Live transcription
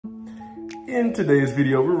In today's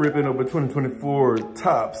video, we're ripping open 2024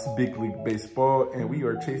 Topps Big League Baseball, and we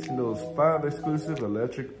are chasing those 5 exclusive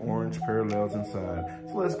electric orange parallels inside.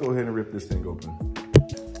 So let's go ahead and rip this thing open.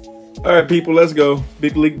 All right, people, let's go.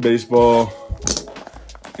 Big League Baseball.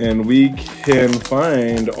 And we can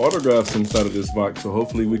find autographs inside of this box. So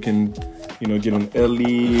hopefully we can, get an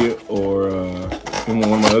Ellie or in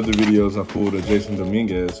one of my other videos, I pulled a Jason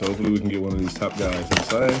Dominguez. So hopefully we can get one of these top guys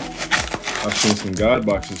inside. I've seen some God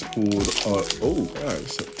boxes pulled out. Oh, God,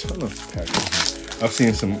 it's a ton of packages. I've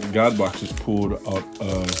seen some God boxes pulled out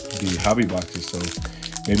of the hobby boxes. So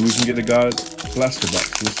maybe we can get a God blaster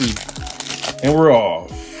box. We'll see. And we're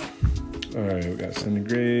off. All right, we got Sunny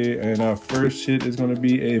Gray. And our first hit is going to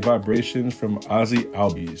be a Vibrations from Ozzy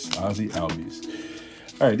Albies.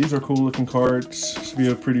 All right, these are cool looking cards. This will be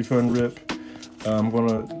a pretty fun rip. I'm going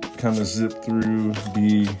to kind of zip through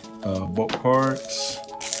the bulk cards.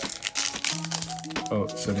 Oh,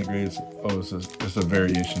 Sunny Gray is, it's a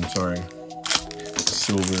variation, sorry.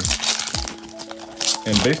 Silver.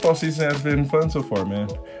 And baseball season has been fun so far, man.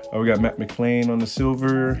 We got Matt McClain on the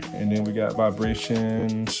silver, and then we got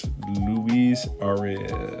Vibrations, Luis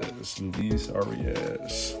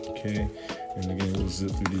Arias. Okay, and again, we'll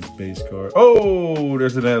zip through these base cards. Oh,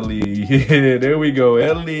 there's an Ellie. Yeah, there we go,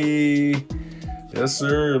 Ellie. Yes,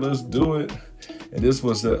 sir, let's do it. And this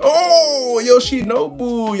was the,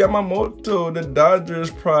 Yoshinobu Yamamoto, the Dodgers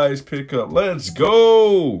prize pickup. Let's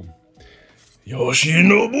go.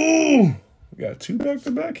 Yoshinobu. We got 2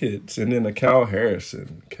 back-to-back hits. And then a Cal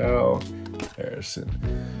Harrison.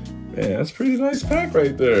 Man, that's a pretty nice pack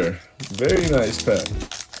right there. Very nice pack.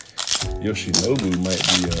 Yoshinobu might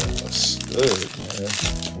be a stud, man,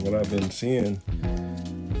 from what I've been seeing.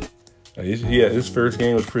 His first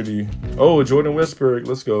game was pretty. Oh, Jordan Westberg.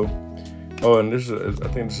 Let's go. Oh, and I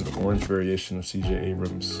think this is an orange variation of CJ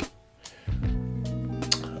Abrams.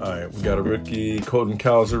 All right, we got a rookie, Colton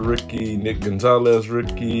Cowser rookie, Nick Gonzalez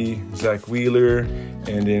rookie, Zach Wheeler,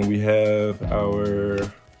 and then we have our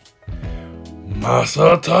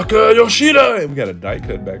Masataka Yoshida, and we got a die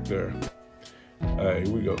cut back there. All right,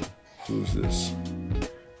 here we go. Who's this?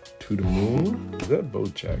 To the Moon? Is that Bo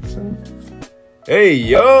Jackson? Hey,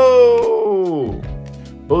 yo!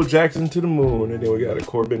 Bo Jackson to the moon, and then we got a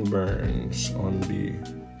Corbin Burns on the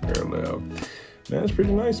parallel. Man, that's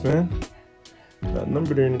pretty nice, man. Not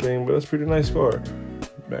numbered or anything, but that's a pretty nice card.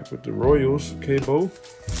 Back with the Royals. Okay, Bo. All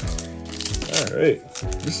right.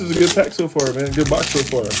 This is a good pack so far, man. Good box so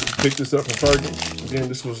far. Picked this up from Target. Again,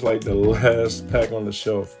 this was like the last pack on the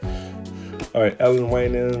shelf. All right, Alan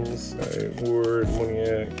Winans. All right, Ward,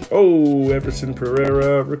 Moniak. Oh, Everson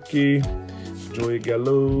Pereira, rookie. Joey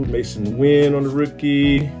Gallo, Mason Wynn on the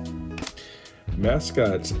rookie.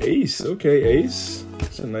 Mascots, Ace. Okay, Ace.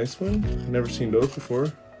 That's a nice one. Never seen those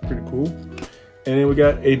before. Pretty cool. And then we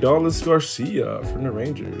got Adolis Garcia from the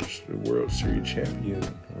Rangers, the World Series champion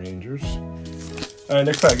Rangers. All right,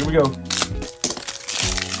 next pack. Here we go.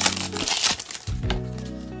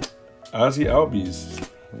 Ozzy Albies,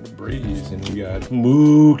 the Braves, and we got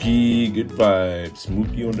Mookie. Good vibes.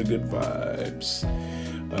 Mookie on the good vibes.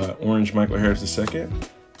 Orange Michael Harris II.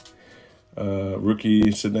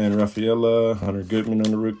 Rookie Sedan Rafaela. Hunter Goodman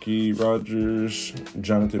on the rookie. Rogers.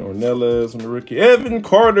 Jonathan Ornelas on the rookie. Evan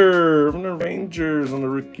Carter from the Rangers on the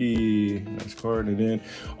rookie. Nice card. And then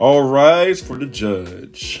all rise for the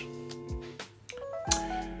judge.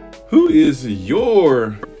 Who is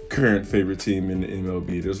your current favorite team in the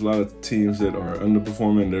MLB? There's a lot of teams that are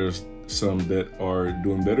underperforming. There's some that are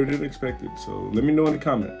doing better than expected. So let me know in the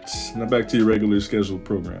comments. Now back to your regular scheduled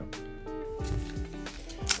program.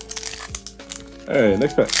 All right,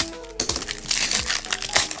 next pack.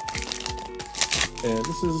 And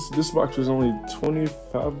this box was only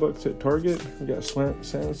 $25 at Target. We got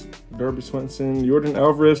Darby Swenson, Jordan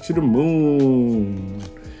Alvarez to the moon.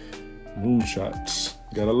 Moonshots.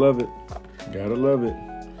 Gotta love it. Gotta love it.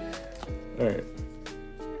 All right.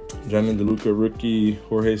 Jamin DeLuca rookie,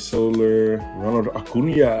 Jorge Soler, Ronald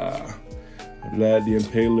Acuna, Vlad the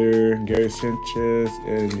Impaler, Gary Sanchez,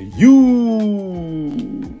 and you.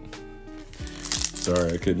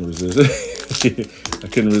 Sorry, I couldn't resist. I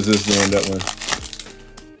couldn't resist doing that one.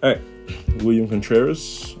 All right, William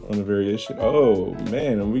Contreras on the variation. Oh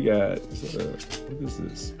man, and we got what is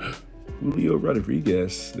this? Julio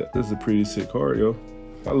Rodriguez. That is a pretty sick card, yo.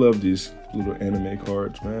 I love these little anime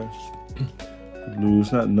cards, man. Blue,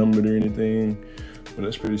 it's not numbered or anything, but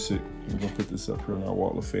that's pretty sick. We're gonna put this up here on our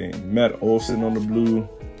wall of fame. Matt Olson on the blue,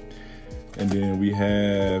 and then we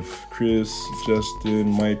have Chris, Justin,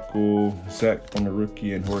 Michael, Zach on the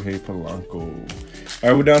rookie, and Jorge Polanco. All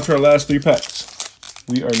right, we're down to our last 3 packs.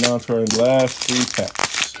 We are down to our last 3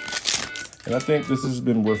 packs. And I think this has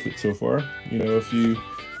been worth it so far. You know, if you,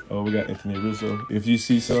 oh, we got Anthony Rizzo. If you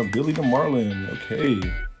see some Billy the Marlin, okay,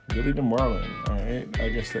 Billy the Marlin. All right, I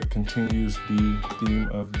guess that continues the theme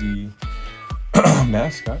of the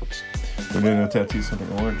mascots. And then a tattoo,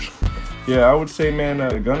 something orange. Yeah, I would say, man,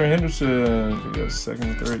 Gunnar Henderson, we got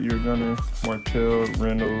second, third year Gunnar, Martell,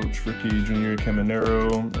 Reynolds, Ricky Jr.,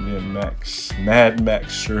 Caminero, and then Mad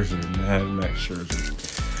Max Scherzer.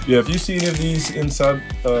 Yeah, if you see any of these inside,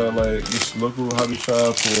 like this local hobby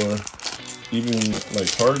shop or even like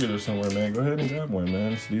Target or somewhere, man, go ahead and grab one,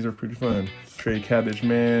 man. These are pretty fun. Trey Cabbage,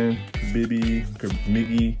 man, Bibby,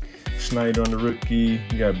 Miggy, Schneider on the rookie.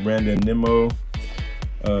 You got Brandon Nimmo.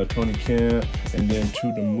 Tony Kemp, and then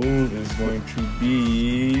To the Moon is going to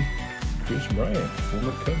be Chris Bryant,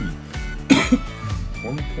 former Cubby.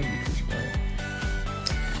 Chris Bryant.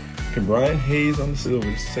 Okay, Brian Hayes on the silver.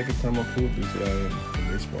 It's the second time I pulled this guy in the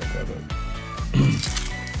baseball product.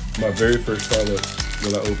 My very first product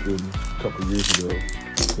that I opened a couple years ago,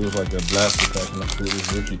 it was like a blaster pack, and I pulled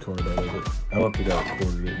this rookie card out of it. I don't think I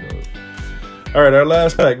recorded it though. All right, our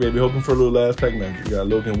last pack, baby. Hoping for a little last pack magic. We got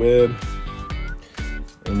Logan Webb.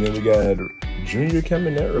 And then we got Junior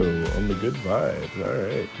Caminero on the good vibes. All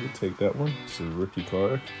right, we'll take that one. It's a rookie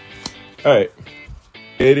card. All right,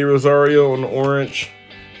 Eddie Rosario on the orange.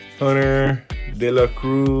 Hunter De La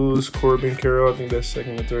Cruz, Corbin Carroll. I think that's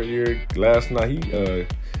second or third year. Last night he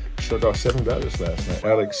struck out 7 batters last night.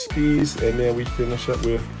 Alex Spees, and then we finish up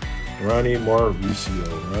with Ronnie Mauricio.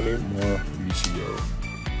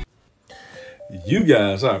 You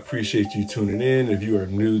guys, I appreciate you tuning in. If you are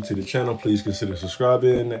new to the channel, please consider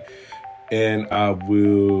subscribing. And I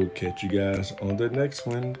will catch you guys on the next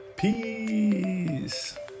one.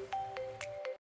 Peace.